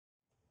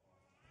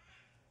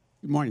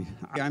Good morning.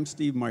 I'm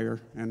Steve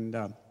Meyer, and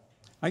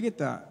I get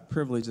the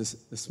privilege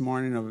this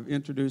morning of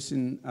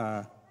introducing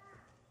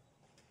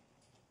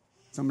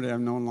somebody I've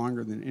known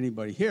longer than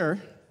anybody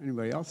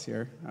else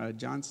here.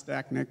 John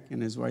Stacknik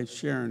and his wife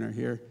Sharon are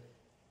here,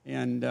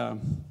 and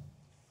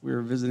we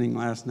were visiting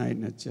last night,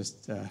 and it's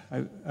just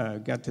I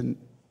got to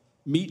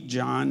meet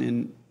John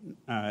in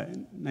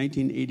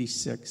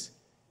 1986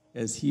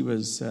 as he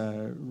was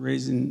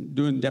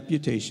doing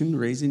deputation,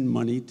 raising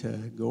money to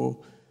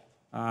go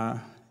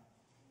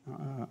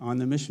on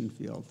the mission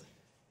field.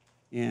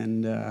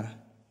 And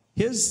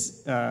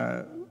his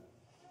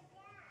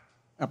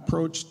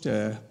approach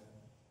to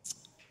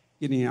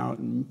getting out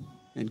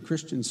and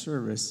Christian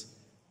service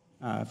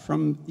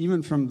from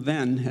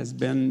then has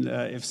been,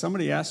 if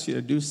somebody asks you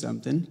to do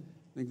something,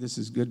 I think this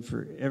is good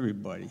for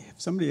everybody. If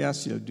somebody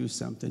asks you to do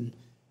something,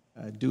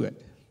 do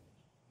it.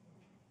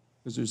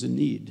 Because there's a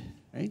need,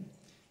 right?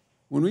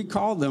 When we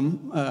called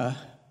him,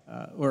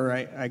 or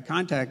I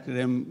contacted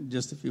him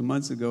just a few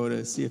months ago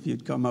to see if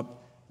he'd come up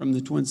from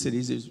the Twin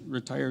Cities. He's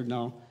retired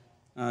now,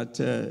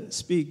 to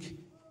speak.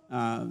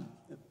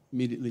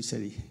 Immediately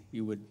said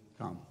he would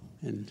come,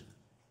 and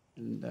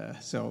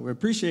so we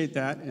appreciate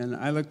that, and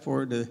I look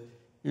forward to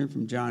hearing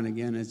from John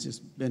again. It's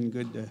just been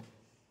good to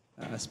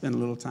spend a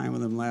little time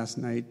with him last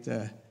night.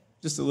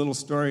 Just a little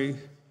story.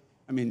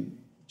 I mean,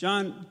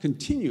 John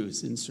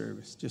continues in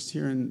service, just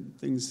hearing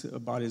things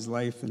about his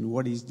life and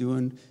what he's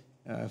doing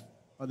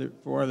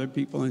for other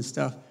people and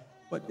stuff,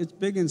 but it's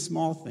big and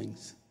small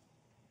things,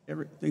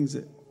 things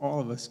that all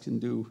of us can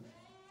do.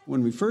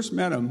 When we first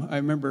met him, I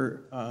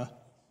remember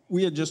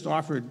we had just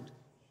offered,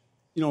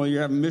 you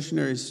have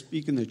missionaries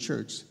speak in the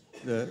church.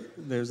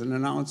 There's an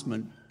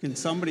announcement, can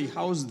somebody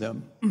house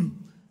them?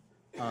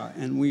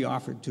 And we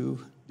offered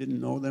to, didn't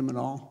know them at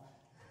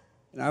all.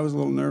 And I was a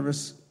little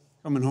nervous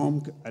coming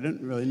home. I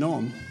didn't really know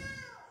him.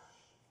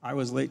 I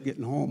was late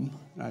getting home.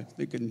 And I'm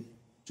thinking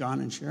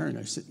John and Sharon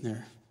are sitting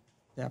there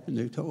tapping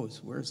their toes.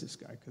 Where's this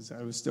guy? Because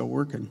I was still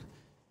working.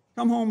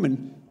 Come home,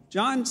 and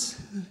John's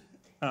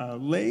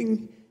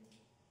laying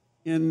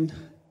in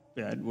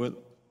bed with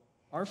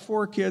our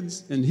 4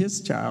 kids and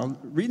his child,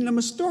 reading them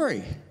a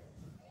story.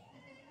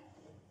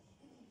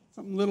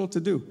 Something little to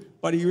do.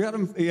 But he had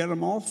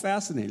them all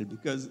fascinated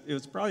because it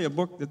was probably a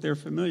book that they're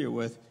familiar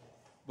with.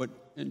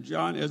 And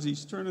John, as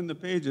he's turning the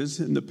pages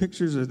and the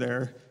pictures are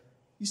there,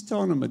 he's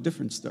telling them a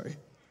different story.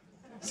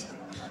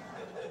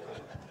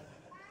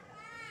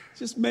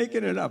 Just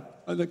making it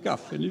up on the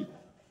cuff. And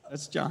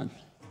that's John.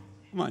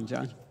 Come on,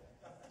 John.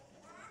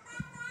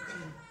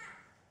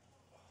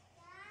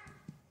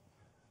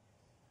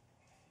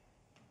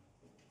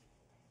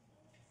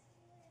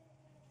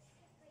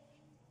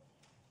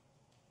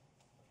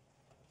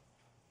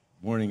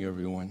 Morning,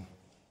 everyone.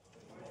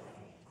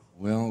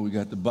 Well, we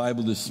got the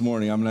Bible this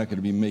morning. I'm not going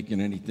to be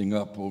making anything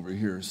up over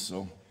here,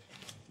 so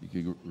you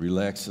can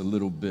relax a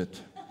little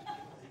bit.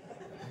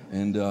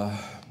 And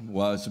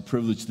while it's a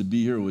privilege to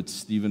be here with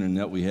Stephen and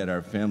Annette, we had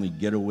our family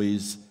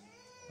getaways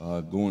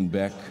going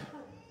back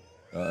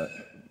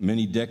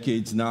many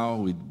decades now.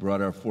 We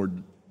brought our 4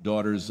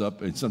 daughters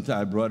up, and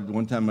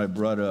one time I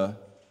brought a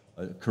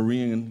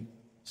Korean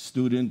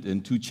student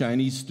and 2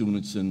 Chinese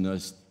students,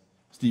 and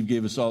Steve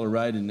gave us all a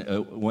ride,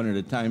 and one at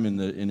a time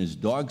in his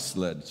dog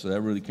sled. So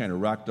that really kind of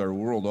rocked our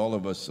world, all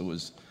of us. It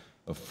was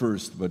a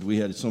first, but we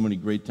had so many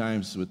great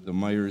times with the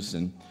Myers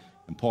and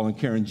Paul and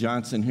Karen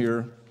Johnson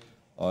here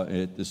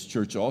at this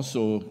church.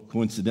 Also,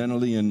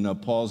 coincidentally,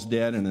 and Paul's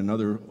dad and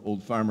another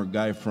old farmer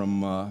guy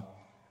from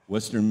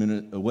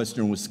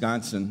western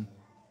Wisconsin,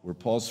 where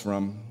Paul's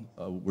from,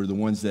 were the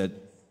ones that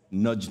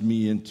nudged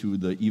me into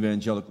the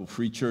Evangelical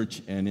Free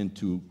Church and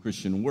into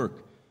Christian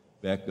work.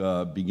 Back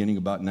beginning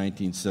about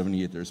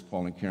 1978, there's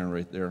Paul and Karen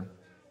right there.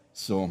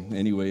 So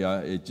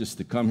anyway, just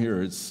to come here,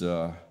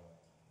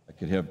 I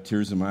could have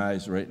tears in my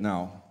eyes right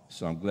now.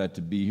 So I'm glad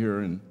to be here,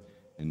 and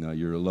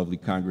you're a lovely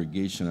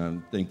congregation.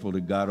 I'm thankful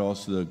to God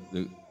also.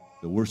 The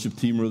worship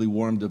team really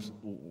warmed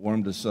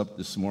us up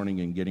this morning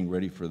in getting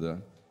ready for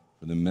the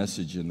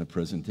message and the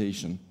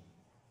presentation.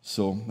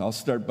 So I'll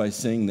start by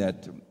saying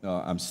that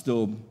I'm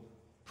still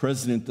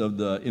president of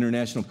the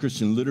International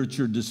Christian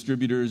Literature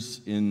Distributors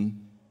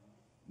in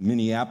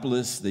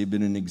Minneapolis. They've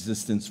been in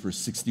existence for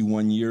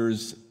 61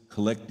 years,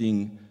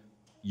 collecting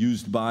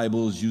used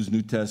Bibles, used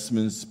New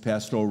Testaments,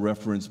 pastoral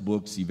reference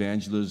books,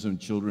 evangelism,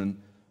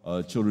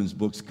 children's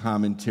books,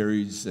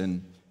 commentaries,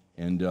 and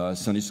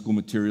Sunday school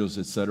materials,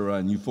 etc.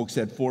 And you folks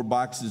had 4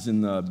 boxes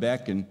in the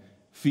back, and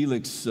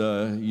Felix,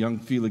 young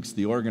Felix,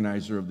 the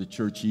organizer of the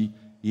church, he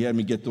had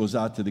me get those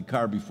out to the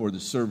car before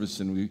the service,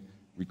 and we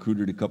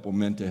recruited a couple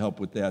men to help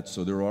with that,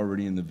 so they're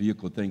already in the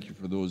vehicle. Thank you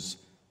for those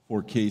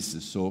 4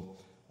 cases. So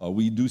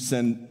we do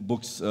send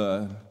books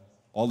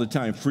all the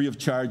time, free of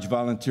charge,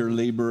 volunteer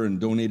labor, and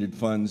donated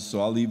funds. So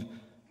I'll leave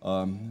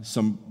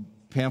some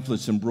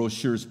pamphlets and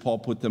brochures. Paul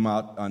put them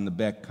out on the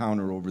back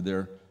counter over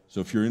there. So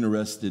if you're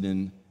interested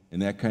in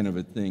that kind of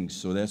a thing.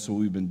 So that's what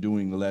we've been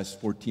doing the last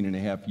 14 and a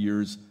half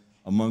years,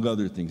 among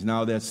other things.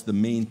 Now that's the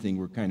main thing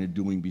we're kind of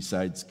doing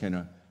besides kind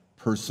of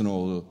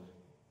personal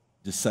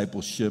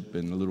discipleship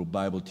and a little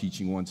Bible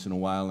teaching once in a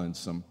while, and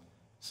some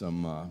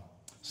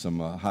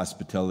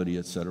hospitality,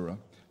 etc.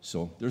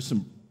 So there's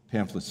some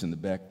pamphlets in the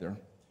back there.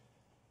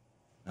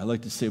 I'd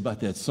like to say about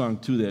that song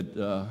too,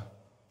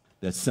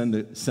 that send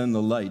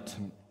the light,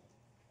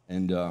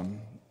 and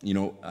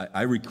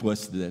I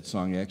requested that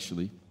song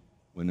actually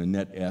when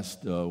Annette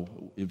asked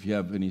if you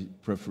have any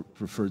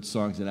preferred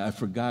songs, and I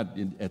forgot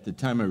at the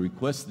time I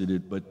requested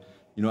it, but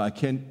I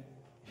can't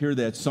hear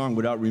that song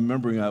without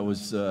remembering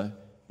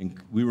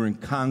we were in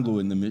Congo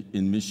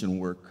in mission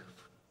work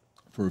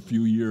for a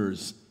few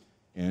years,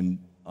 and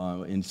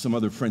in some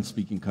other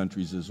French-speaking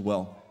countries as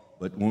well.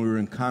 But when we were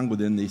in Congo,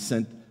 then they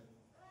sent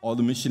all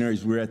the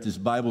missionaries. We were at this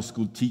Bible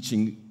school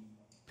teaching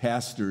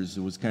pastors.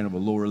 It was kind of a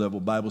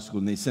lower-level Bible school,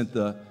 and they sent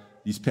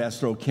these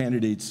pastoral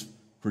candidates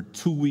for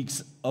 2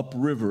 weeks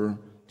upriver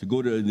to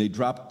go to, and they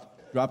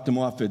dropped them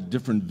off at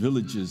different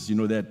villages.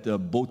 That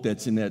boat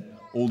that's in that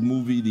old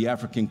movie, The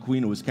African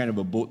Queen, it was kind of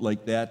a boat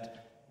like that.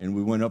 And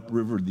we went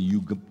upriver, the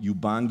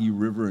Ubangi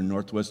River in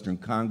northwestern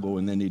Congo,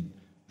 and then they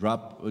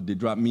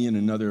dropped me and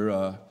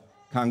another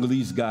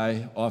Congolese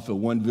guy off at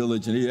one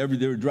village, and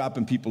they were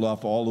dropping people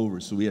off all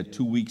over. So we had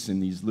 2 weeks in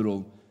these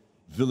little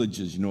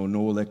villages,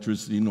 no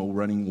electricity, no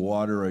running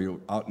water,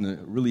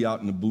 really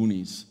out in the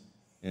boonies.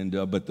 And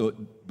but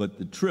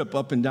the trip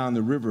up and down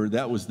the river,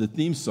 that was the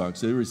theme song.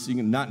 So they were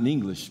singing not in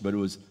English, but it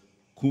was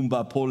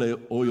Kumba Pole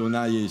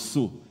Oyona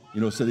Yesu.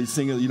 So they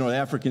sing,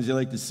 Africans, they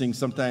like to sing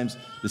sometimes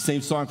the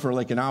same song for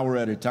like an hour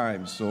at a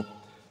time. So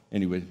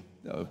anyway,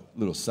 a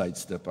little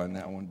sidestep on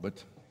that one.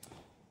 But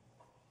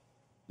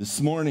this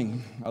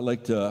morning, I'd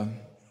like to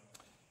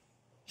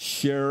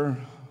share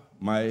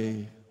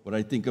what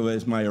I think of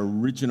as my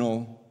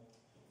original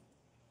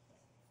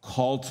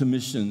call to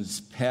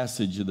missions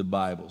passage of the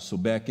Bible. So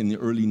back in the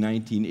early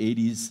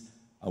 1980s,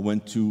 I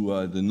went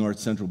to the North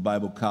Central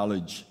Bible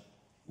College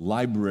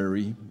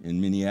library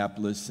in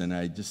Minneapolis, and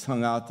I just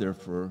hung out there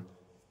for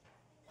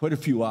quite a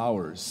few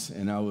hours,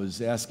 and I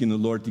was asking the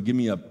Lord to give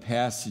me a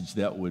passage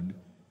that would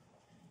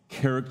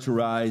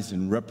characterize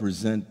and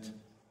represent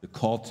the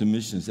call to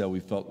missions that we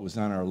felt was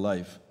on our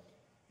life.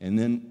 And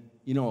then,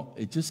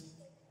 it just,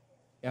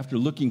 after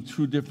looking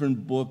through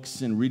different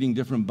books and reading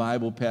different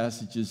Bible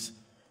passages,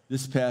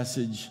 this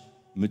passage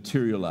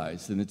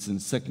materialized, and it's in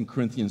 2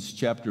 Corinthians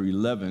chapter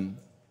 11,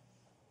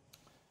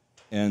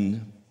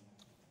 and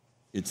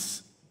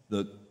it's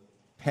the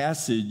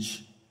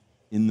passage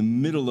in the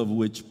middle of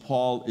which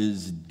Paul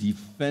is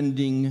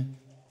defending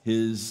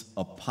his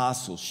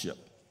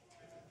apostleship.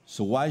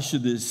 So why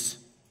should this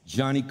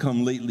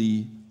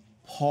Johnny-come-lately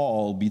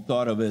Paul be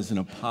thought of as an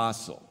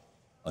apostle,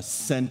 a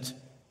sent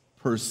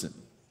person?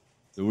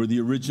 There were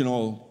the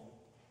original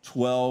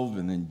 12,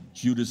 and then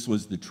Judas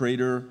was the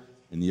traitor,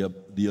 and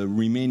the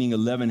remaining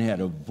 11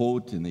 had a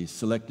vote, and they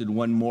selected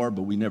one more,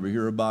 but we never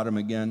hear about him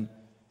again.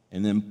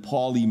 And then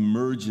Paul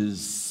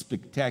emerges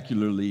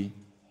spectacularly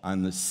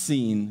on the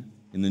scene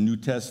in the New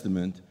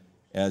Testament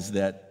as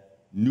that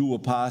new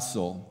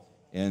apostle.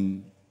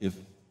 And if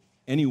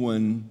any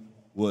one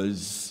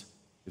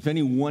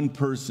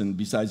person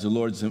besides the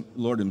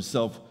Lord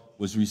himself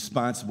was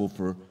responsible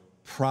for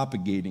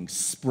propagating,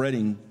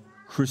 spreading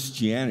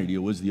Christianity, it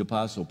was the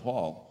Apostle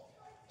Paul.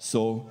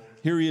 So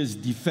here he is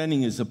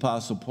defending his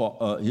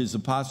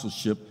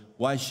apostleship.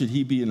 Why should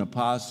he be an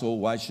apostle?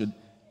 Why should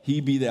he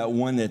be that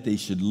one that they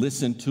should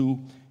listen to?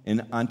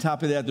 And on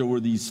top of that, there were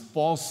these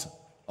false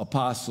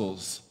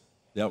apostles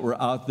that were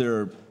out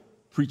there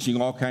preaching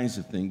all kinds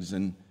of things.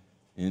 And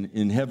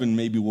in heaven,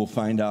 maybe we'll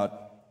find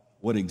out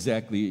what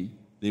exactly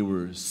they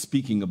were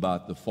speaking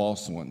about, the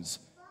false ones.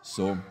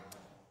 So,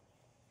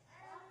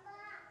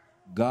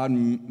 God,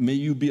 may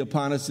you be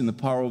upon us in the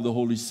power of the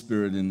Holy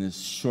Spirit in this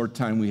short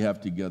time we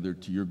have together,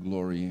 to your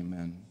glory,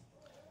 amen.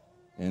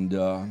 And,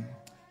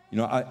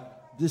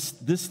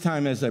 This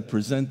time as I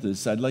present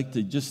this, I'd like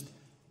to just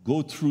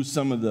go through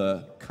some of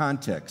the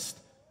context.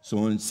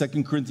 So in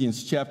 2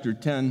 Corinthians chapter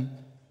 10,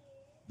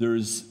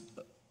 there's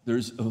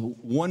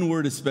one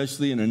word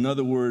especially and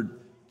another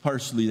word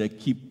partially that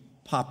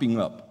keep popping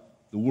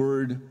up. The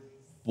word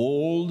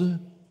bold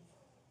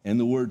and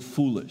the word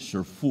foolish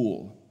or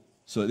fool.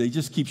 So they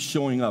just keep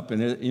showing up.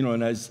 And,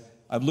 and as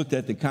I've looked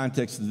at the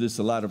context of this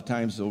a lot of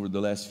times over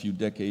the last few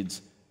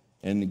decades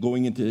and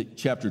going into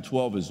chapter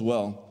 12 as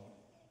well,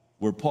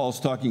 where Paul's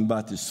talking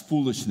about this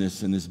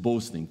foolishness and this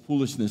boasting,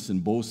 foolishness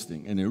and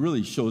boasting, and it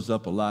really shows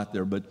up a lot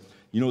there. But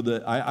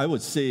I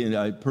would say, and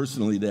I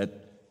personally, that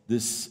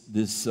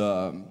this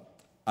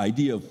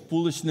idea of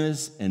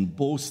foolishness and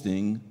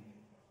boasting,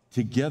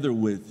 together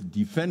with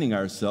defending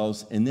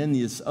ourselves, and then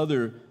this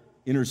other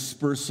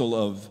interspersal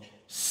of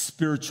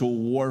spiritual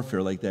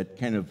warfare, like that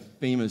kind of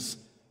famous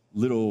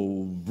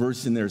little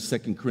verse in there,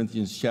 2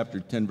 Corinthians chapter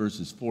 10,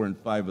 verses 4 and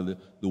 5, of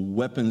the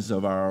weapons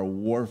of our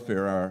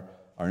warfare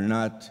are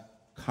not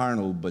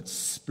carnal, but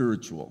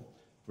spiritual,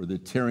 for the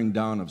tearing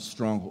down of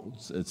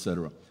strongholds,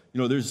 etc.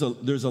 There's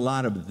a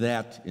lot of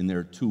that in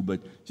there too,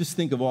 but just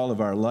think of all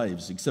of our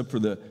lives, except for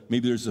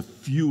maybe there's a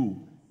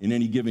few in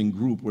any given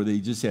group where they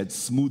just had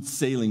smooth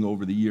sailing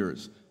over the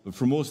years. But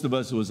for most of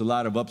us, it was a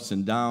lot of ups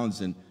and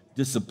downs and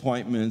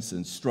disappointments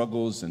and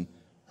struggles and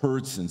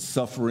hurts and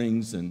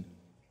sufferings and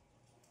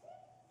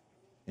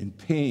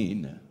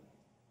pain.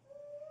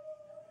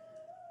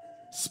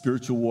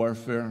 Spiritual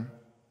warfare,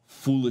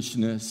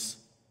 foolishness,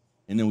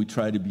 and then we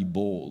try to be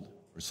bold,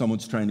 or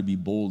someone's trying to be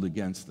bold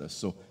against us.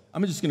 So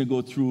I'm just going to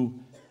go through,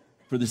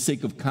 for the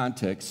sake of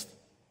context,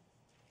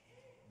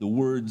 the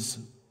words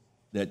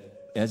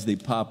that, as they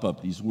pop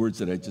up, these words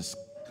that I just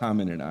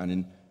commented on.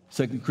 In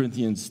 2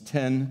 Corinthians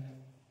 10,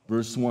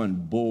 verse 1,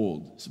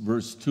 bold.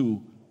 Verse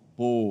 2,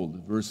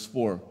 bold. Verse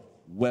 4,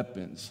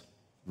 weapons.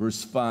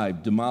 Verse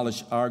 5,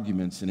 demolish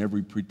arguments and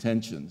every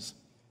pretensions.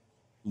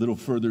 A little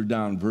further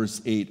down,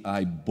 verse 8,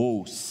 I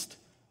boast.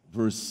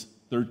 Verse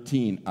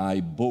 13, I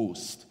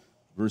boast.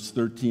 Verse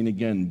 13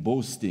 again,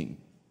 boasting.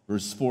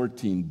 Verse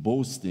 14,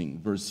 boasting.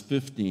 Verse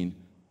 15,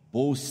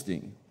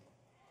 boasting.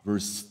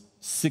 Verse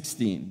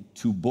 16,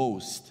 to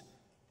boast.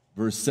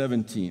 Verse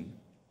 17,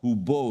 who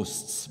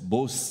boasts,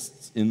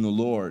 boasts in the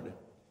Lord.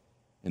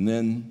 And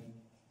then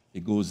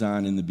it goes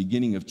on in the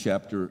beginning of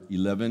chapter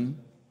 11,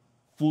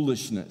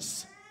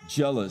 foolishness,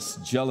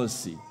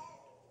 jealousy.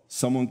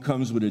 Someone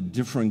comes with a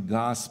different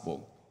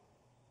gospel.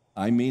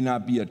 I may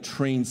not be a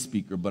trained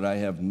speaker, but I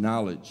have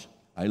knowledge.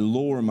 I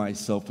lower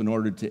myself in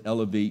order to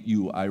elevate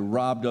you. I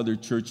robbed other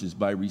churches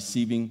by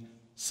receiving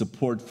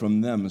support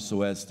from them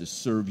so as to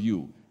serve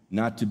you,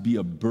 not to be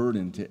a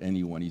burden to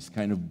anyone. He's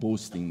kind of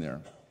boasting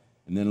there.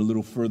 And then a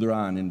little further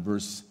on in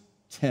verse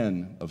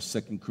 10 of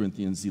 2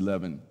 Corinthians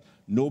 11,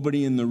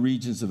 nobody in the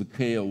regions of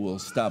Achaia will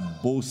stop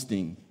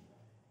boasting,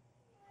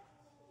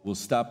 will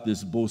stop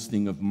this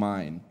boasting of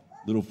mine.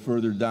 A little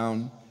further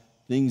down,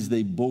 things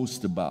they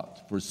boast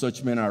about. For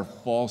such men are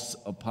false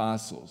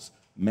apostles,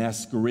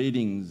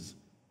 masquerading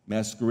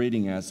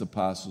as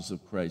apostles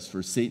of Christ.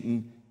 For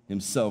Satan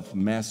himself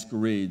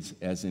masquerades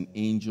as an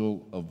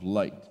angel of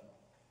light.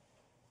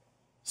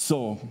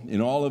 So,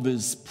 in all of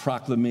his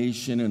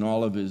proclamation and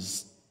all of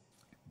his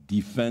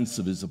defense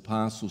of his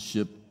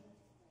apostleship,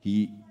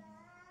 he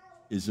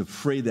is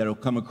afraid that it'll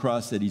come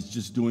across that he's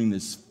just doing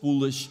this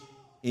foolish,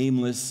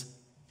 aimless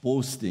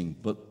boasting.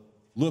 But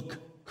look,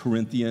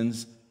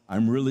 Corinthians,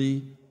 I'm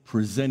really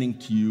presenting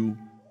to you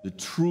the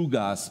true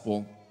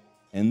gospel,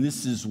 and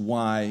this is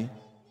why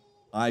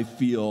I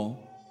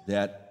feel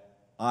that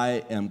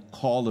I am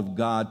called of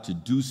God to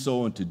do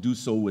so and to do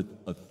so with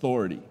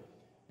authority.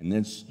 And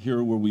then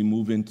here where we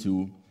move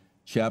into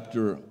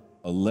chapter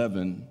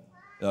 11,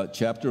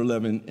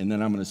 and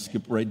then I'm going to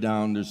skip right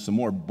down. There's some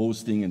more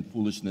boasting and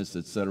foolishness,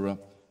 etc.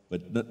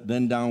 But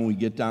then down we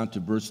get down to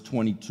verse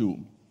 22.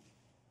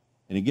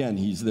 And again,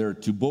 he's there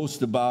to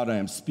boast about. I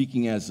am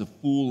speaking as a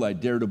fool. I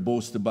dare to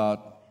boast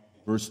about.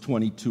 Verse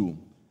 22.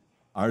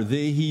 Are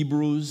they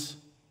Hebrews?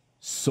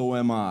 So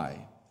am I.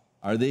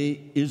 Are they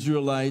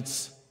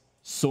Israelites?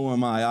 So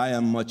am I. I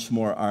am much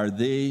more. Are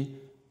they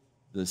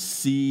the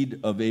seed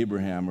of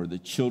Abraham or the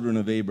children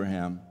of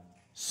Abraham?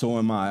 So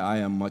am I. I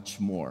am much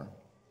more.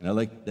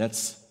 And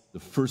that's the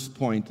first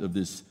point of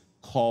this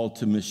call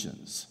to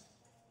missions.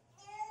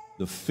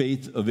 The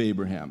faith of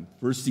Abraham.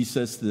 First he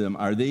says to them,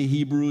 are they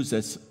Hebrews?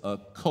 That's a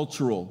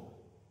cultural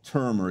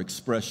term or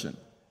expression.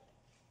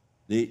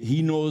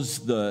 He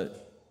knows the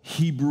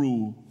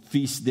Hebrew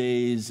feast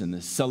days and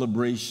the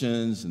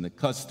celebrations and the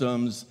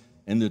customs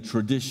and the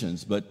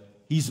traditions, but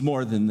he's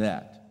more than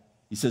that.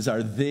 He says,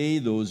 are they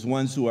those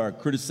ones who are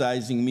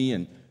criticizing me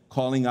and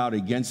calling out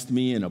against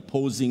me and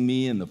opposing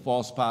me and the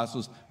false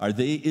apostles? Are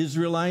they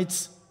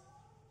Israelites?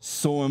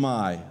 So am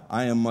I.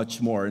 I am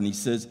much more. And he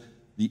says,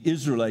 the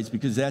Israelites,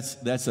 because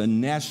that's a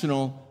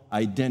national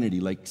identity,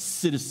 like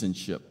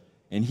citizenship.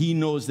 And he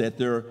knows that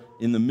they're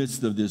in the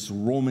midst of this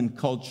Roman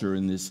culture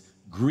in this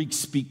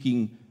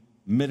Greek-speaking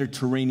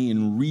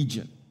Mediterranean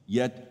region,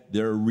 yet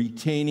they're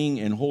retaining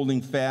and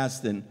holding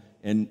fast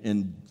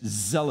and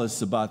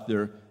zealous about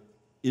their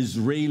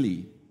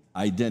Israeli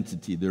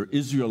identity, their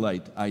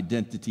Israelite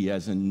identity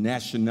as a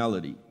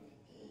nationality.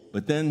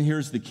 But then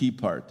here's the key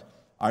part.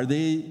 Are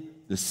they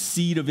the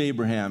seed of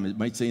Abraham? It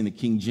might say in the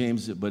King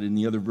James, but in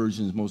the other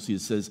versions mostly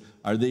it says,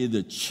 are they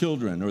the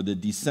children or the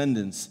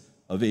descendants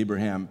of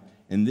Abraham?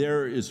 And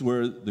there is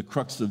where the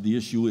crux of the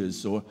issue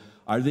is. So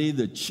are they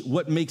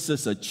what makes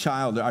us a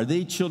child? Are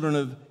they children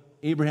of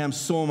Abraham?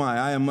 So am I.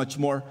 I am much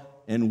more.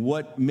 And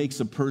what makes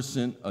a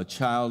person a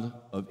child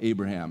of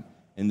Abraham?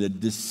 And the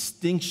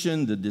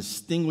distinction, the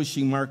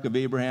distinguishing mark of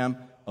Abraham,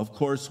 of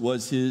course,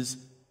 was his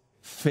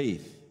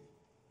faith.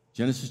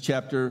 Genesis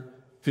chapter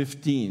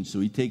 15. So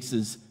he takes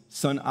his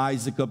son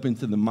Isaac up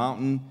into the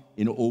mountain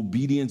in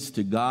obedience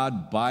to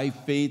God by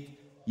faith.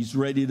 He's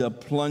ready to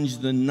plunge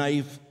the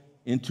knife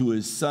into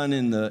his son,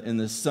 and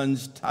the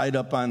son's tied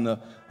up on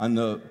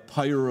the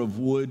pyre of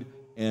wood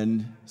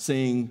and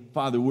saying,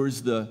 Father,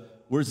 where's the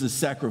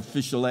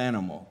sacrificial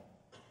animal?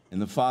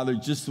 And the father,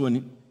 just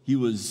when he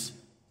was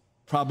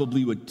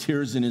probably with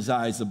tears in his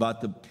eyes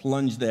about to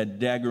plunge that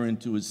dagger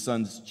into his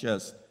son's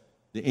chest,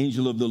 the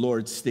angel of the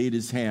Lord stayed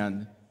his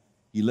hand.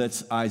 He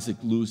lets Isaac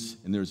loose,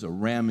 and there's a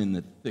ram in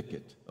the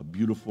thicket, a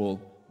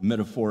beautiful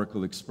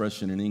metaphorical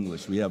expression in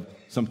English. We have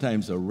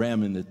sometimes a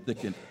ram in the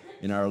thicket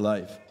in our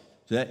life.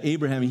 So that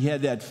Abraham, he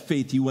had that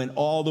faith. He went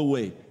all the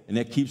way, and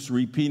that keeps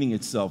repeating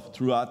itself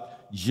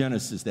throughout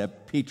Genesis,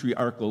 that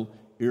patriarchal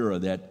era,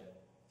 that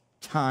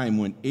time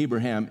when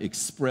Abraham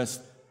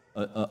expressed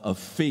a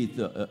faith,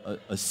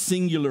 a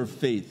singular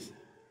faith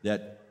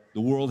that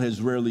the world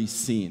has rarely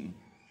seen.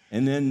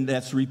 And then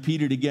that's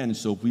repeated again.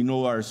 So if we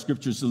know our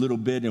scriptures a little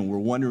bit and we're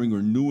wondering,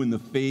 we're new in the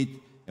faith,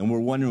 and we're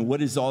wondering, what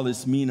does all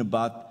this mean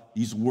about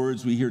these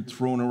words we hear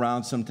thrown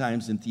around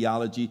sometimes in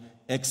theology?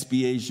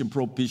 Expiation,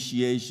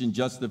 propitiation,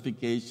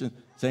 justification,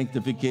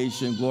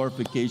 sanctification,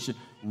 glorification,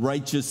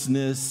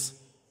 righteousness,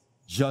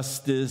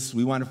 justice.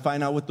 We want to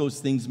find out what those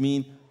things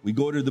mean. We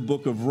go to the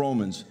book of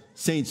Romans.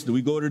 Saints, do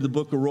we go to the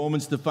book of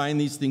Romans to find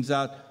these things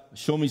out?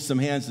 Show me some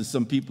hands of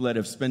some people that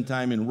have spent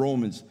time in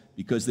Romans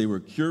because they were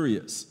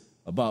curious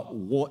about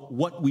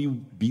what we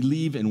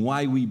believe and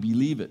why we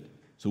believe it.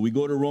 So we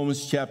go to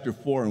Romans chapter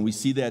 4, and we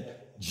see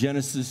that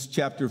Genesis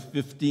chapter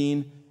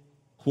 15,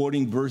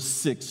 quoting verse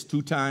 6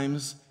 two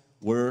times,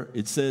 where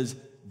it says,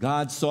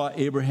 God saw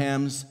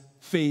Abraham's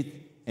faith,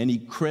 and he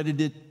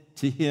credited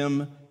to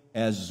him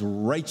as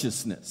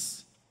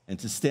righteousness, and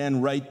to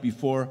stand right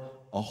before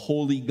a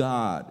holy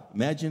God.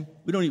 Imagine,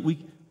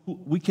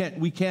 we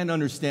can't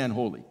understand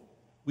holy.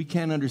 We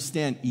can't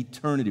understand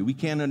eternity. We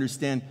can't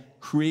understand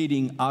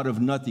creating out of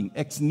nothing,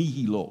 ex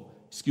nihilo.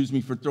 Excuse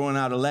me for throwing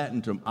out a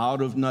Latin term,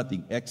 out of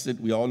nothing. Exit,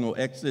 we all know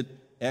exit,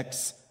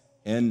 ex,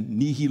 and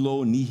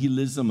nihilo,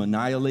 nihilism,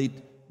 annihilate,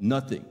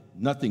 nothing,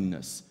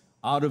 nothingness.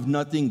 Out of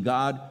nothing,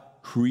 God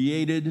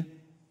created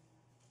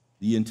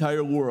the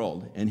entire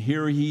world, and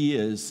here he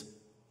is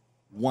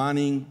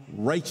wanting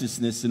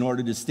righteousness in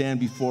order to stand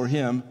before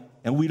him,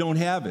 and we don't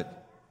have it.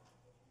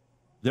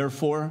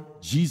 Therefore,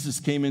 Jesus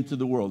came into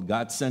the world.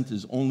 God sent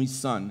his only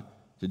son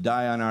to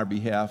die on our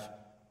behalf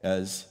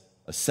as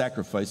a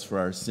sacrifice for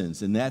our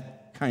sins. And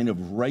that kind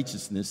of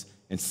righteousness,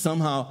 and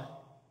somehow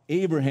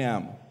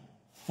Abraham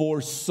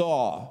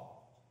foresaw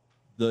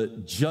the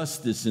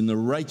justice and the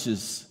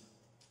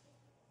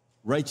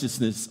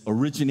righteousness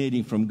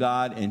originating from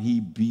God, and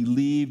he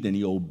believed and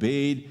he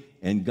obeyed,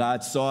 and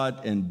God saw it,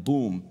 and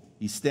boom,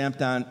 he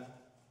stamped on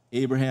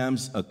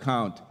Abraham's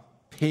account,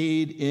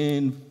 paid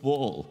in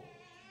full,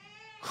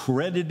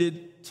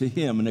 credited to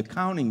him, an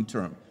accounting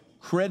term,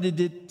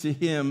 credited to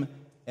him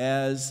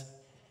as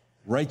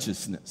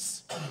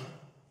righteousness.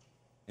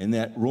 And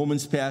that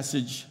Romans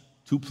passage,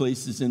 two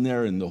places in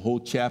there, and the whole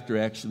chapter,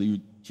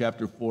 actually,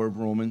 chapter 4 of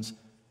Romans,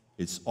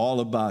 it's all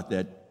about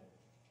that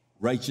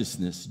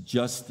righteousness,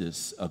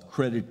 justice,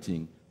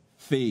 accrediting,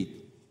 faith,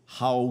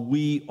 how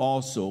we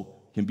also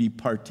can be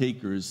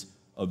partakers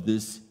of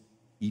this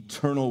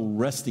eternal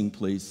resting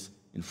place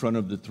in front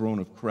of the throne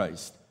of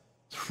Christ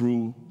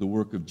through the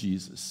work of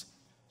Jesus.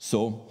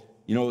 So,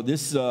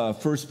 this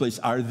first place,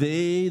 are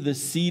they the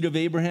seed of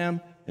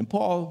Abraham? And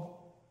Paul,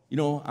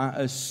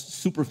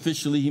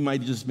 superficially, he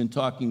might have just been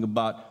talking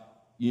about,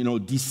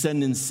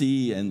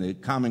 descendancy and the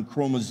common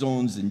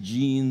chromosomes and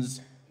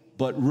genes.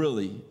 But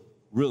really,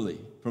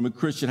 from a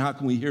Christian, how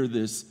can we hear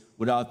this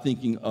without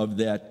thinking of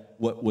that,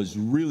 what was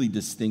really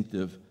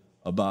distinctive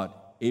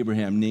about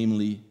Abraham,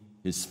 namely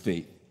his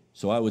faith?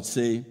 So I would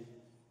say,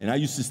 and I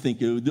used to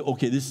think,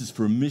 okay, this is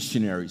for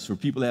missionaries, for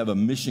people that have a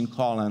mission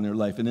call on their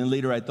life. And then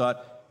later I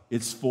thought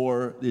it's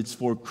for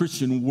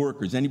Christian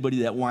workers,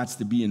 anybody that wants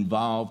to be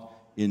involved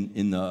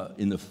in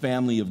the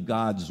family of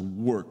God's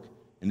work.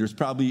 And there's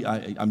probably,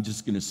 I'm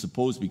just going to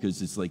suppose,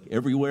 because it's like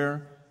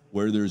everywhere,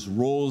 where there's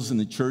roles in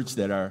the church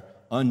that are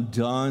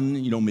undone,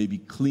 maybe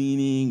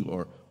cleaning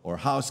or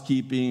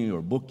housekeeping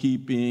or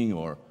bookkeeping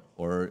or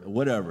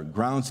whatever,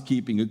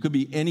 groundskeeping. It could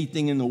be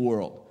anything in the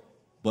world.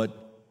 But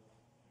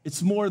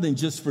it's more than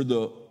just for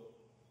the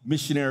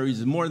missionaries,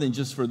 it's more than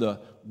just for the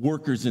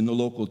workers in the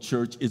local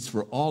church. It's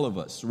for all of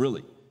us,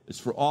 really. It's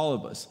for all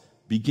of us,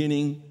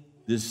 beginning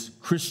this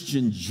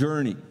Christian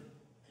journey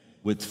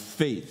with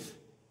faith,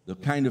 the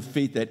kind of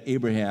faith that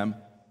Abraham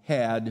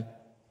had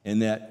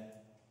and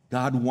that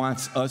God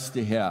wants us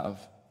to have,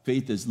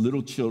 faith as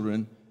little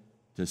children,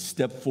 to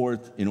step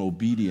forth in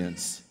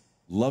obedience,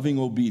 loving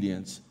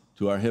obedience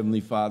to our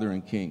Heavenly Father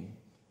and King.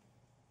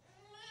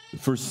 The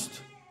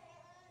first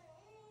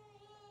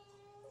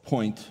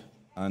point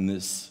on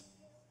this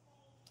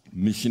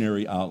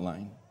missionary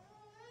outline.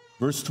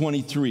 Verse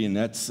 23, and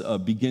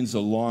that begins a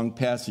long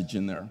passage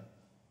in there.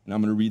 And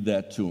I'm going to read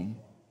that to them.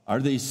 Are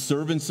they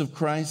servants of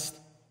Christ?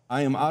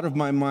 I am out of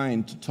my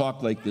mind to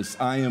talk like this.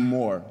 I am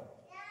more.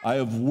 I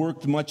have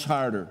worked much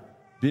harder,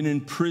 been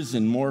in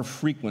prison more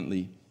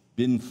frequently,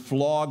 been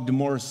flogged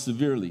more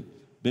severely,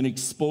 been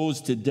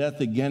exposed to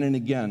death again and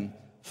again.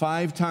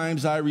 5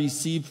 times I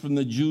received from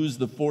the Jews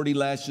the 40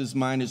 lashes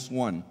minus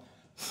 1.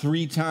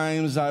 3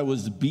 times I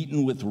was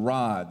beaten with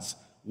rods.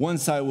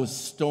 Once I was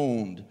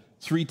stoned.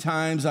 3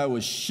 times I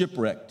was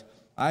shipwrecked.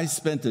 I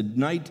spent a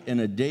night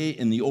and a day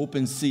in the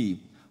open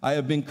sea. I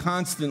have been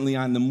constantly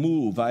on the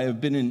move. I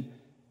have been in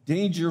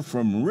danger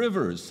from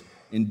rivers,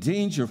 in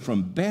danger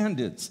from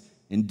bandits,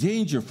 in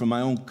danger from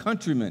my own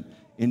countrymen,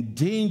 in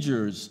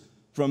dangers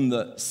from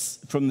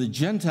the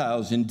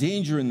Gentiles, in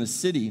danger in the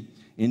city,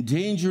 in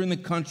danger in the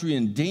country,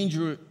 in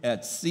danger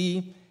at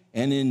sea,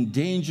 and in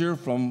danger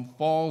from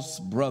false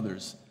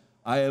brothers.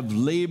 I have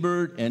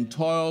labored and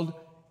toiled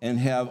and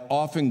have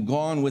often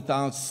gone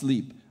without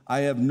sleep.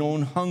 I have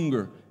known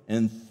hunger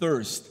and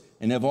thirst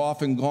and have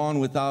often gone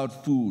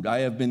without food. I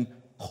have been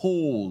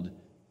cold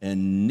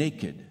and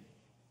naked.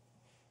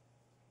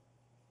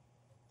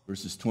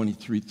 Verses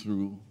 23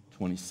 through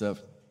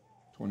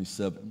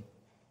 27.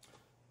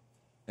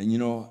 And you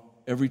know,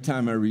 every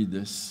time I read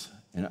this,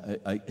 and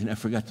I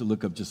forgot to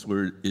look up just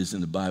where it is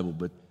in the Bible,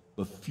 but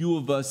few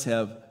of us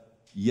have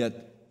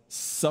yet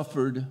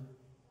suffered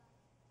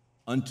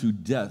unto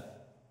death,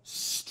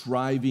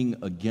 striving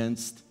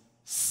against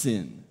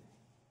sin.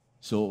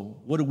 So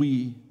what do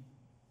we,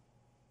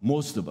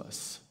 most of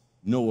us,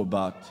 know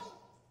about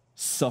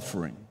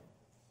suffering?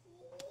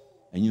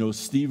 And you know,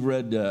 Steve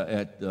read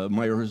at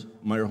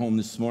Meyer Home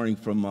this morning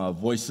from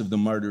Voice of the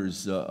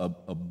Martyrs,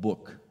 a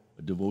book,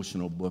 a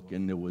devotional book,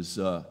 and it was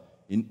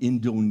in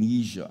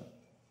Indonesia,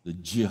 the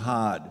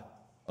jihad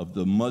of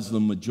the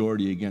Muslim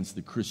majority against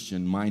the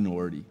Christian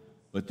minority.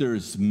 But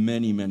there's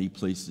many, many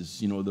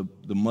places. You know,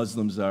 the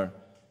Muslims are,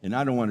 and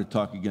I don't want to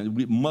talk again.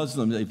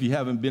 Muslims, if you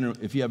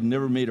have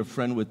never made a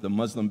friend with a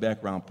Muslim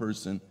background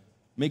person,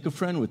 make a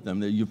friend with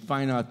them. You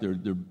find out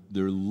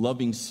their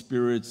loving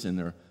spirits and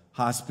their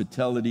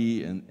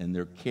hospitality and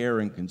their care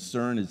and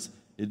concern.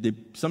 They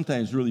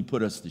sometimes really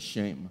put us to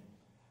shame.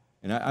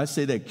 And I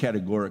say that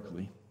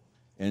categorically.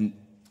 And,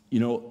 you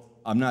know,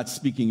 I'm not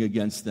speaking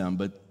against them,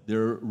 but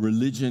their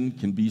religion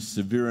can be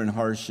severe and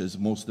harsh, as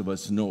most of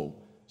us know.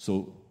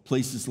 So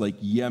places like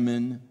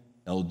Yemen,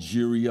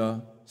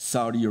 Algeria,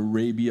 Saudi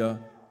Arabia,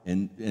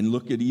 and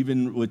look at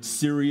even with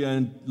Syria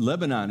and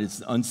Lebanon.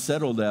 It's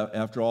unsettled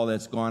after all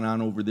that's gone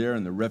on over there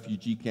in the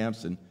refugee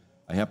camps. And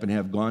I happen to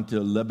have gone to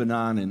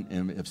Lebanon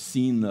and have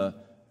seen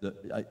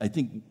I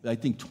think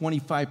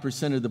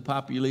 25% of the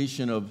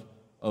population of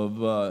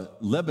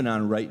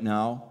Lebanon right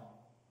now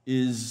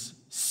is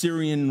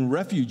Syrian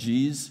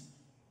refugees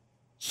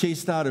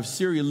chased out of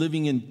Syria,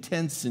 living in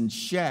tents and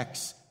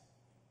shacks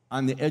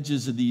on the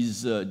edges of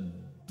these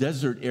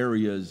desert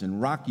areas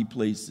and rocky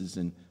places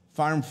and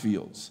farm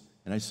fields.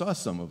 And I saw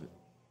some of it.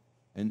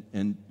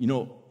 And you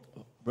know,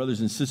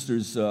 brothers and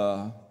sisters,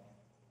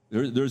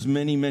 there's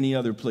many, many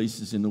other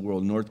places in the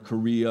world, North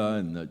Korea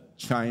and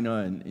China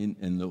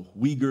and the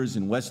Uyghurs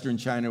in Western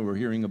China we're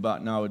hearing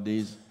about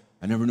nowadays.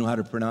 I never know how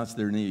to pronounce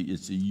their name.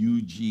 It's a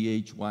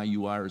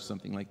Ughyyur or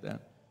something like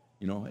that.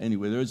 You know,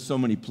 anyway, there's so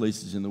many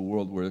places in the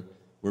world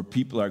where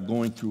people are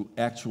going through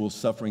actual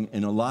suffering,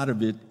 and a lot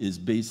of it is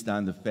based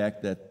on the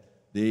fact that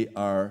they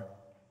are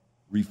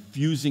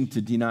refusing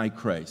to deny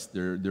Christ.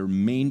 They're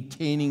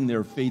maintaining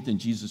their faith in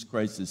Jesus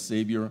Christ as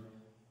Savior.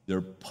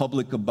 They're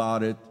public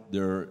about it.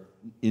 They're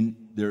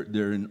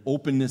in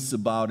openness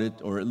about it,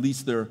 or at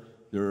least they're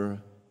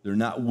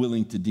not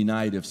willing to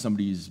deny it if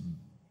somebody's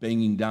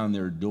banging down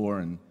their door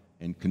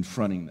and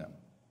confronting them.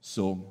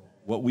 So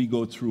what we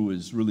go through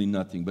is really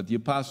nothing. But the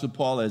Apostle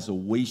Paul, as a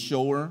way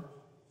shower,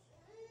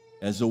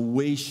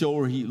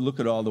 he look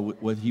at all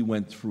what he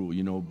went through.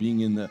 You know, being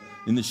in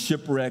the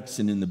shipwrecks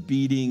and in the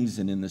beatings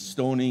and in the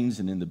stonings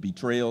and in the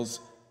betrayals.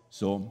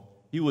 So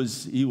he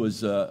was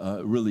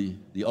really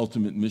the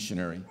ultimate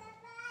missionary.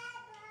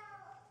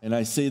 And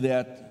I say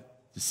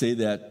that to say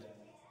that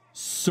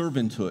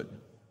servanthood.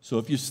 So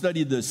if you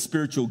study the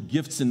spiritual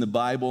gifts in the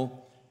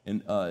Bible,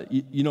 and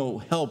you know,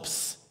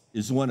 helps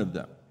is one of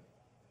them.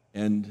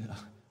 And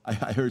I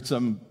heard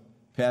some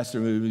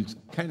pastor, it was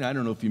kind of, I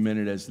don't know if he meant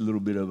it as a little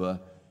bit of a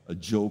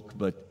joke,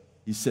 but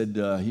he said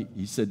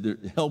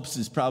that helps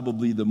is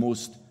probably the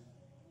most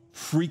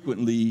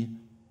frequently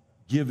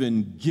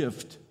given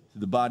gift to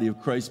the body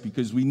of Christ,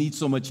 because we need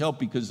so much help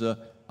because of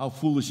how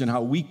foolish and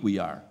how weak we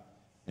are.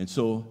 And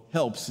so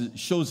helps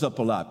shows up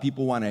a lot.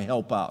 People want to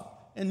help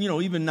out, and you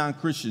know, even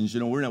non-Christians, you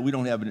know, we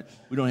don't have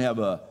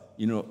a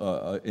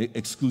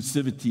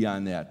exclusivity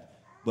on that,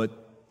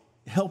 but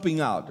helping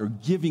out or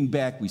giving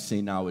back, we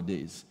say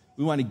nowadays.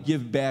 We want to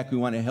give back. We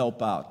want to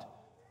help out.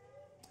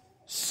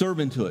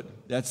 Servanthood,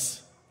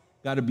 that's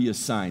got to be a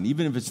sign.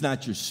 Even if it's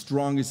not your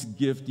strongest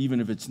gift, even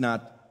if it's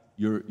not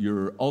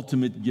your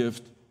ultimate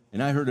gift.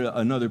 And I heard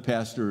another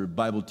pastor or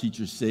Bible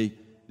teacher say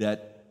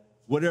that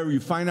whatever, you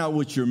find out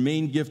what your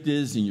main gift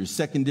is and your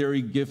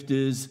secondary gift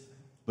is,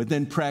 but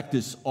then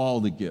practice all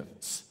the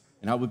gifts.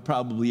 And I would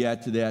probably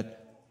add to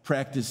that,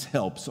 practice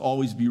helps.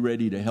 Always be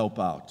ready to help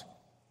out.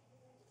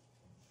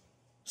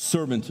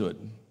 Servanthood.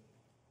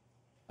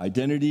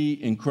 Identity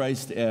in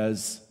Christ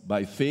as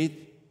by faith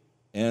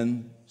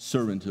and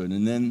servanthood.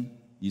 And then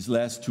these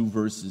last two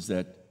verses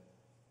that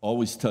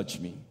always touch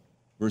me.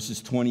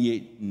 Verses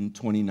 28 and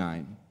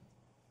 29.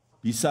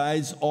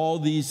 Besides all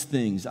these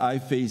things, I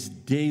face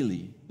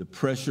daily the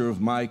pressure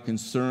of my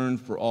concern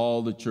for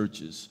all the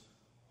churches.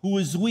 Who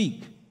is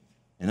weak,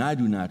 and I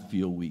do not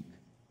feel weak?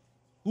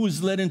 Who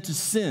is led into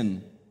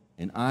sin,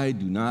 and I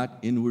do not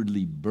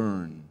inwardly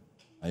burn?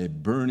 I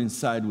burn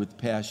inside with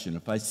passion.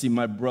 If I see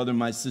my brother,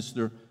 my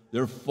sister,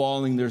 they're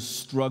falling, they're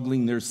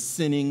struggling, they're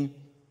sinning,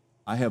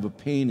 I have a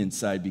pain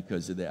inside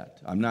because of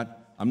that. I'm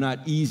not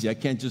easy. I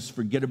can't just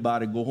forget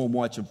about it, go home,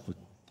 watch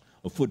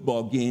a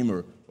football game,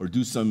 or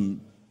do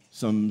something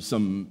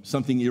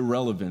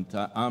irrelevant.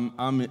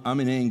 I'm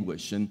in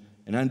anguish, and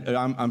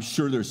I'm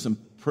sure there's some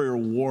prayer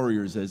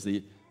warriors, as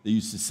they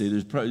used to say.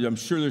 I'm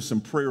sure there's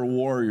some prayer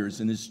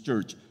warriors in this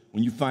church.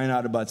 When you find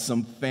out about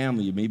some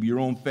family, maybe your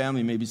own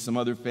family, maybe some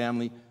other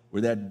family,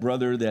 where that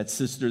brother, that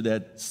sister,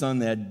 that son,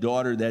 that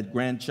daughter, that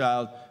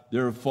grandchild,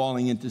 they're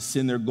falling into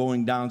sin. They're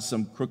going down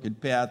some crooked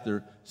path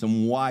or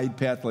some wide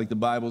path, like the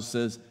Bible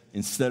says,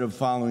 instead of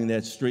following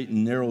that straight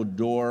and narrow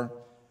door.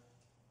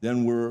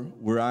 Then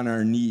we're on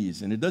our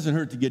knees. And it doesn't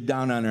hurt to get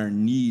down on our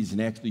knees and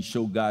actually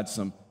show God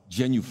some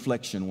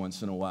genuflection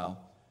once in a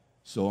while.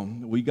 So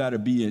we got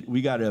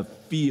to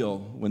feel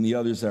when the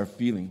others are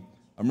feeling.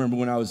 I remember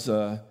when I was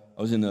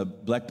in a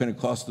Black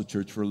Pentecostal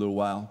church for a little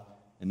while,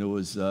 and I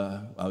was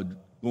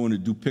going to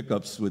do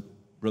pickups with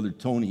Brother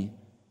Tony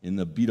in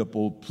the beat-up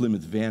old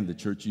Plymouth van the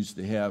church used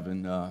to have,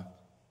 and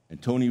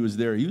Tony was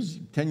there. He was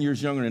 10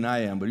 years younger than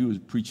I am, but he was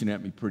preaching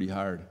at me pretty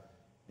hard.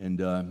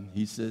 And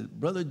he said,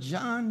 "Brother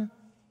John,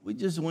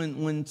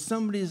 when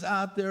somebody's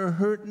out there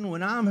hurting,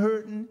 when I'm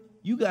hurting,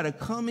 you got to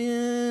come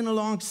in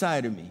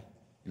alongside of me."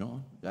 You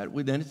know,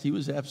 then he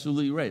was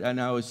absolutely right.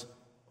 And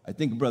I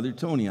think Brother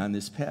Tony on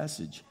this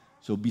passage.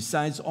 So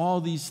besides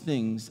all these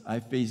things I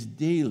face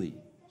daily.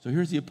 So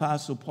here's the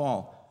Apostle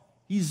Paul.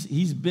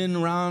 He's been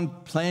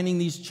around planning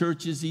these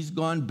churches. He's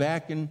gone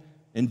back and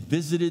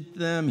visited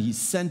them. He's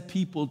sent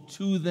people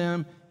to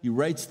them. He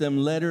writes them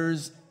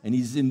letters. And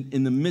he's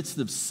in the midst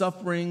of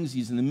sufferings.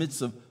 He's in the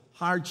midst of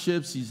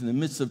hardships. He's in the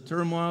midst of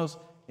turmoils.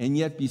 And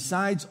yet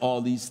besides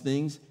all these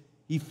things,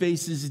 he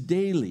faces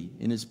daily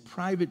in his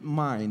private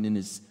mind, in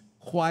his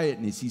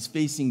quietness, he's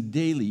facing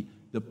daily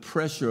the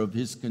pressure of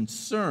his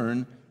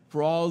concern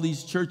for all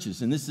these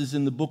churches. And this is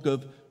in the book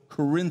of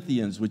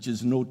Corinthians, which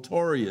is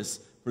notorious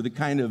for the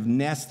kind of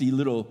nasty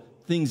little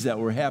things that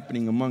were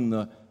happening among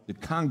the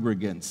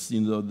congregants,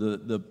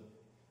 the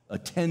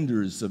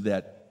attenders of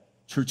that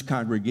church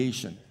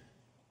congregation.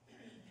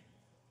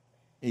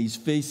 And he's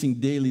facing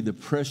daily the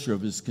pressure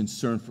of his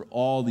concern for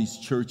all these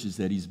churches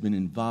that he's been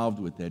involved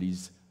with, that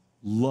he's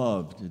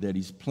loved, that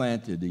he's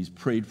planted, that he's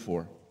prayed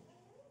for.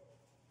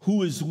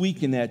 Who is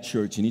weak in that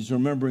church? And he's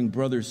remembering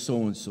brother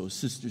so-and-so,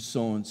 sister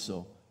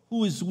so-and-so.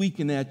 Who is weak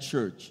in that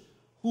church?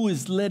 Who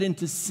is led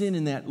into sin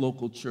in that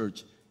local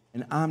church?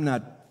 And I'm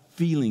not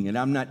feeling it.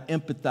 I'm not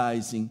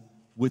empathizing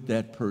with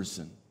that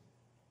person.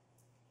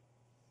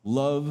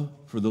 Love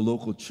for the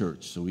local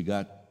church. So we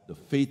got the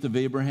faith of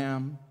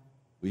Abraham.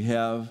 We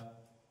have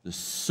the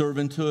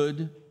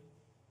servanthood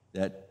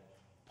that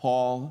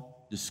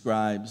Paul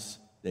describes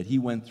that he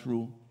went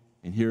through.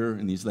 And here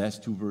in these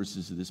last two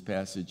verses of this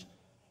passage,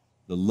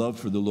 the love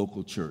for the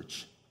local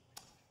church.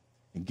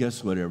 And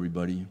guess what,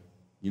 everybody?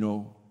 You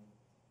know,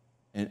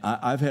 and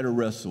I've had to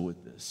wrestle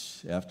with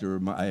this.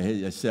 After I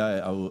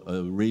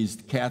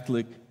raised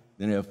Catholic,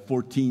 then I have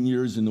 14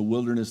 years in the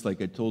wilderness, like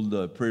I told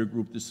the prayer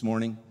group this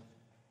morning.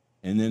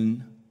 And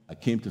then I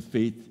came to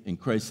faith in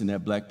Christ in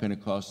that Black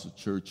Pentecostal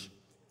church.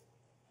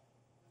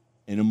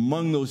 And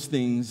among those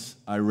things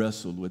I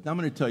wrestled with, I'm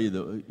going to tell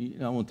you,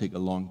 I won't take a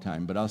long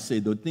time, but I'll say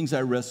the things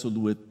I wrestled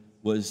with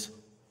was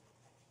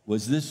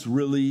this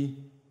really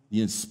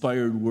the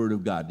inspired word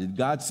of God? Did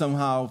God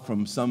somehow,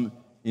 from some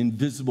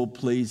invisible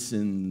place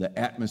in the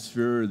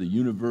atmosphere, the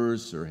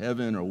universe, or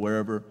heaven, or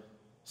wherever,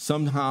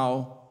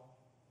 somehow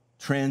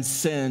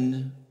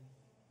transcend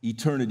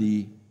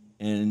eternity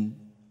and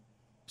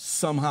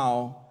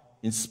somehow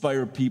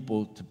inspire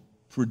people to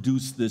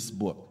produce this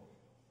book?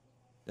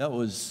 That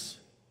was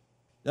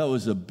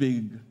a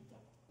big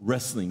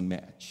wrestling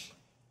match.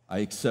 I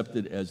accept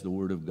it as the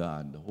Word of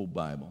God, the whole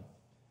Bible.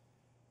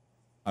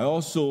 I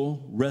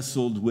also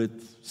wrestled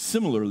with,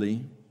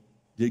 similarly,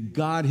 did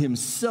God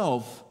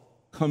himself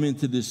come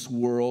into this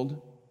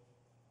world,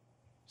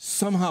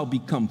 somehow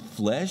become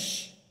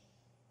flesh,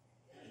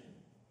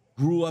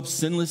 grew up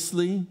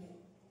sinlessly,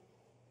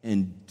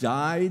 and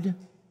died,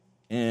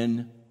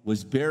 and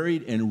was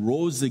buried, and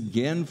rose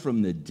again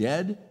from the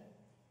dead,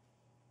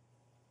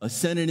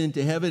 ascended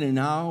into heaven, and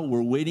now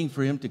we're waiting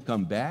for him to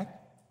come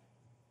back?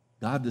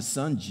 God the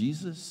Son,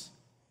 Jesus?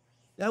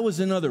 That was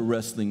another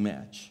wrestling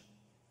match.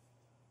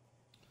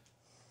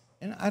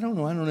 And I don't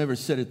know, I don't ever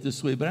said it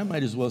this way, but I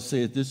might as well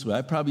say it this way.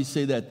 I'd probably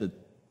say that the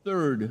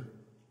third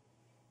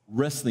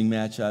wrestling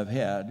match I've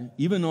had,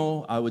 even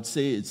though I would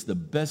say it's the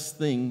best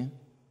thing,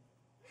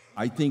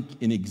 I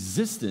think, in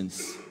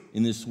existence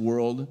in this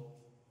world,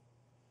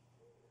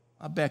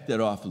 I'll back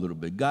that off a little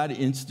bit. God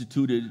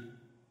instituted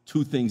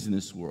two things in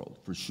this world,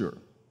 for sure: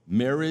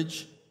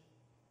 marriage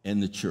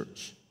and the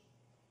church.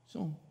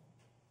 So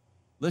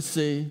let's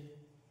say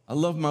I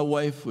love my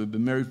wife. We've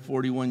been married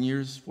 41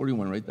 years.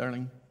 41, right,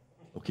 darling?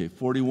 Okay,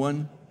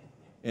 41.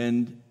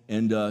 And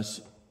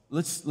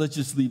let's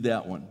just leave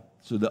that one.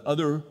 So the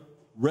other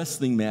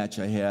wrestling match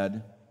I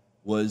had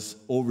was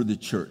over the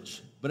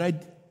church.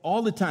 But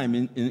all the time,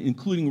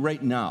 including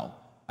right now,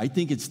 I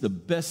think it's the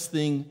best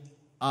thing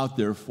out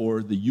there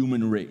for the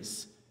human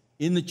race.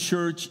 In the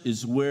church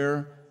is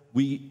where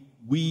we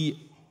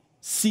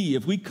see,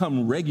 if we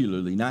come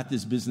regularly, not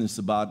this business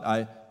about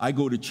I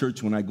go to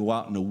church when I go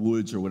out in the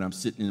woods or when I'm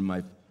sitting in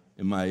my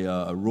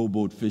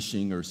rowboat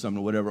fishing or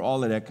something, whatever,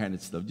 all of that kind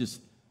of stuff.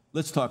 Just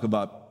let's talk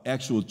about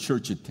actual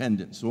church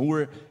attendance. When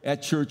we're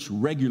at church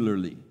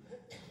regularly,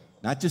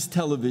 not just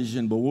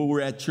television, but when we're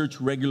at church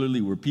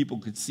regularly where people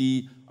could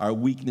see our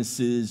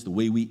weaknesses, the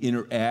way we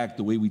interact,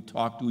 the way we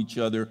talk to each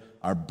other,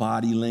 our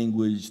body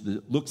language,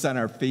 the looks on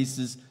our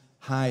faces.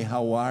 Hi,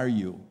 how are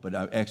you? But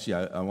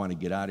I want to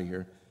get out of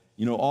here.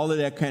 You know, all of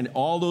that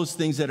all those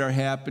things that are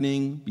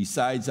happening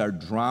besides our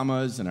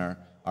dramas and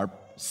our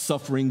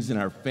sufferings in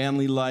our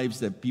family lives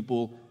that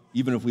people,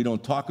 even if we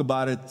don't talk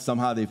about it,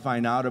 somehow they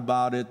find out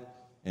about it,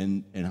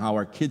 and how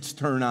our kids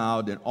turn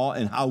out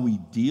and how we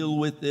deal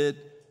with it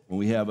when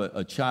we have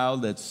a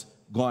child that's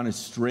gone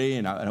astray,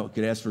 and I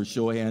could ask for a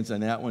show of hands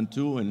on that one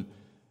too, and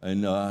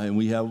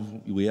we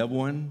have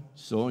one,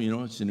 so you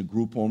know it's in a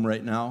group home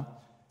right now,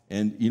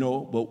 and you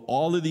know, but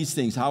all of these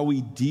things, how we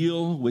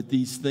deal with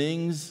these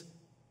things,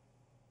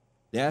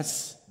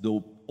 that's the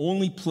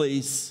only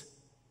place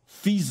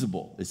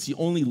feasible. It's the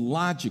only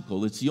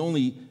logical. It's the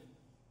only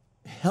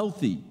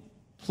healthy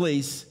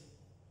place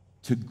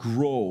to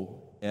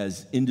grow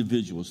as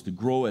individuals, to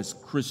grow as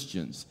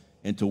Christians,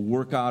 and to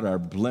work out our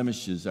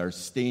blemishes, our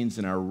stains,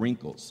 and our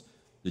wrinkles.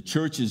 The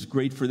church is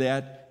great for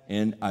that,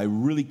 and I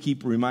really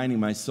keep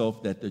reminding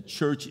myself that the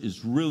church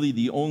is really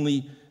the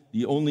only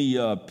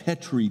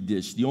petri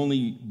dish, the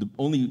only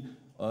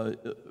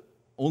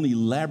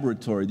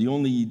laboratory, the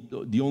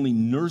only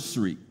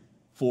nursery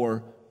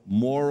for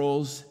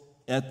morals,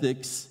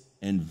 ethics,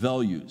 and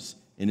values.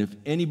 And if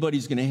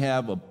anybody's going to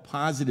have a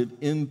positive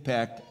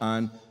impact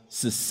on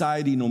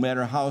society, no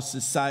matter how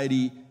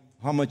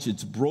much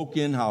it's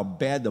broken, how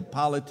bad the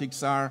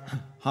politics are,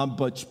 how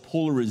much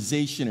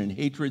polarization and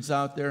hatred's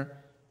out there,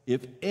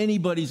 if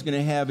anybody's going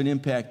to have an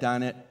impact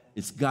on it,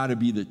 it's got to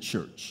be the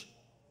church.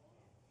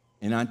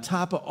 And on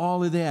top of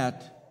all of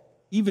that,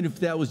 even if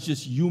that was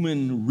just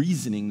human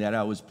reasoning that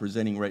I was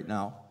presenting right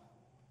now,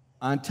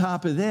 on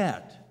top of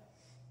that,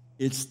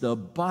 it's the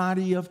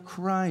body of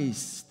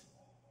Christ.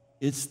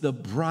 It's the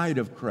bride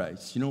of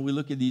Christ. You know, we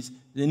look at these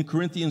in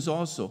Corinthians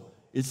also.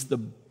 It's the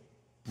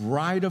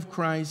bride of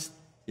Christ.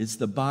 It's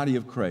the body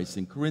of Christ.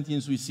 In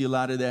Corinthians, we see a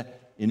lot of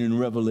that, and in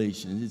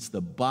Revelation. It's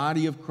the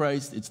body of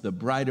Christ. It's the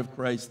bride of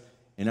Christ.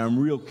 And I'm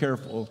real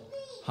careful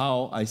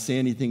how I say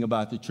anything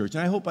about the church.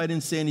 And I hope I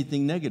didn't say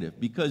anything negative,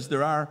 because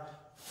there are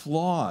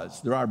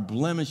flaws, there are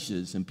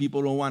blemishes, and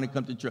people don't want to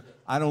come to church.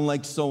 I don't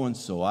like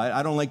so-and-so.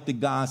 I don't like the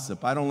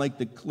gossip. I don't like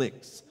the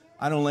cliques.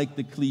 I don't like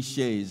the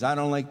cliches. I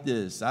don't like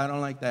this. I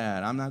don't like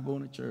that. I'm not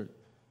going to church.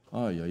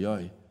 Oh, yeah.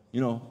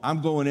 You know,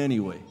 I'm going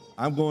anyway.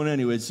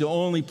 It's the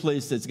only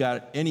place that's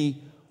got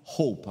any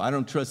hope. I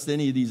don't trust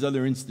any of these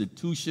other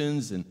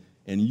institutions and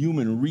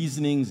human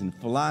reasonings and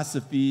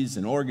philosophies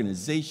and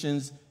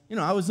organizations. You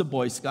know, I was a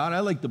Boy Scout.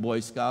 I like the Boy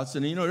Scouts.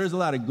 And, you know, there's a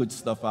lot of good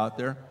stuff out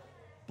there.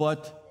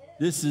 But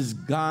this is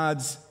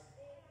God's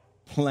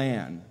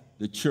plan,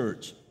 the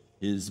church,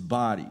 his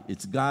body.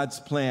 It's God's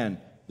plan,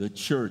 the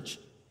church,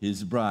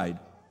 his bride.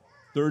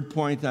 Third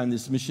point on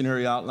this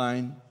missionary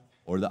outline,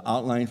 or the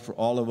outline for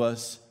all of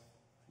us,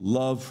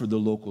 love for the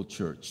local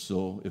church.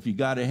 So if you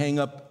got to hang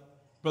up,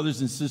 brothers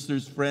and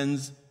sisters,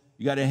 friends,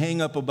 you got to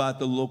hang up about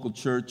the local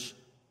church,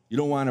 you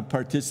don't want to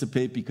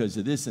participate because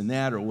of this and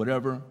that or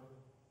whatever,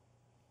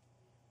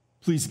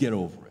 please get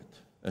over it.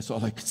 That's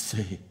all I could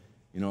say.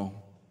 You know,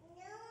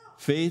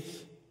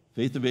 faith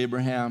of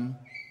Abraham,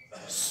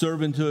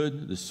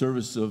 servanthood, the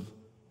service of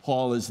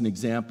Paul as an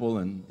example,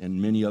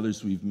 and many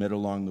others we've met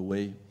along the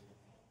way,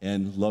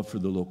 and love for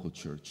the local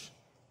church.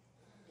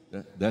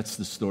 That's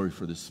the story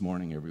for this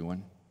morning,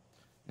 everyone.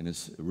 And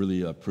it's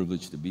really a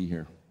privilege to be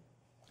here.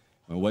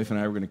 My wife and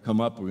I are going to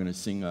come up. We're going to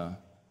sing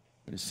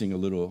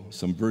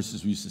some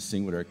verses we used to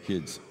sing with our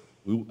kids.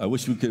 I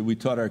wish we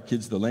taught our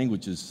kids the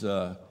languages,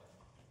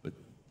 but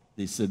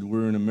they said,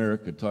 we're in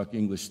America, talk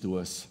English to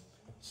us.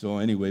 So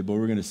anyway, but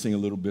we're going to sing a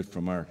little bit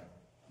from our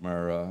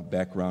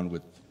background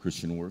with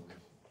Christian work.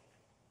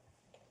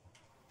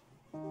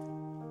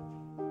 Righteousness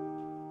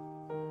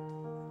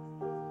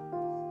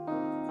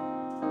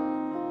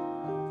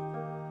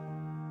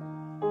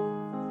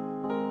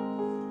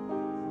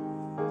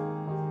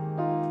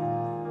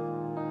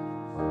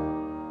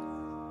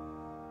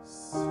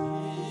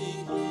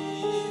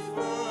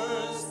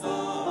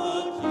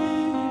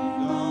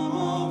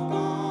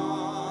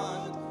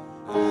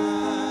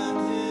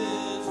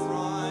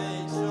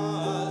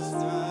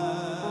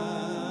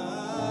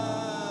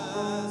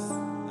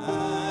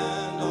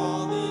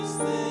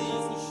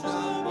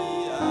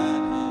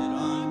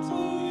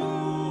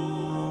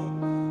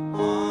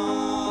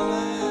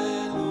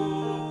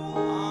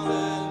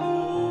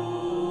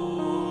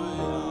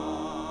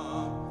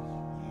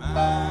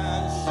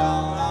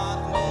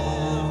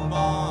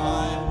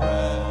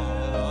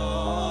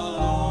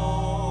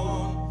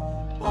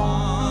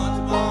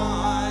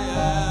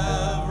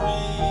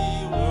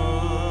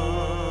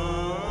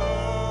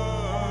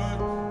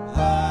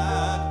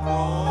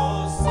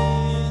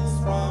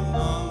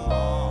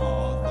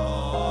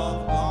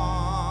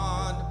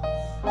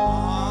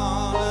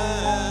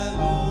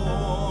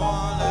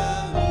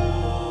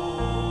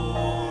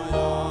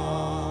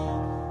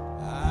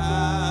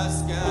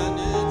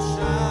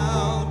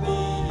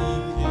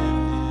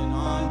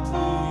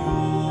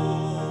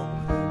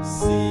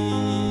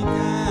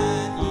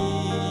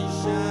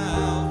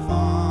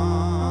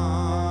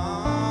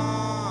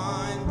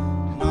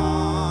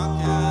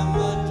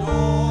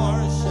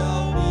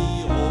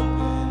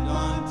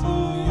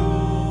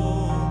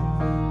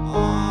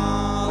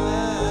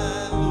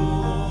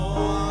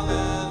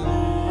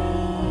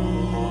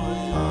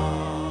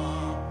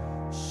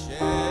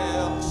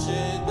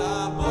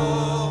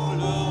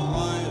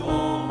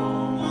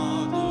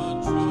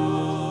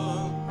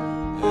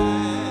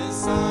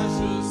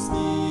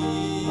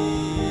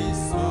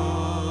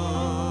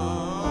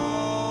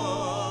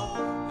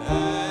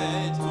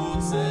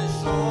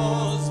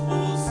was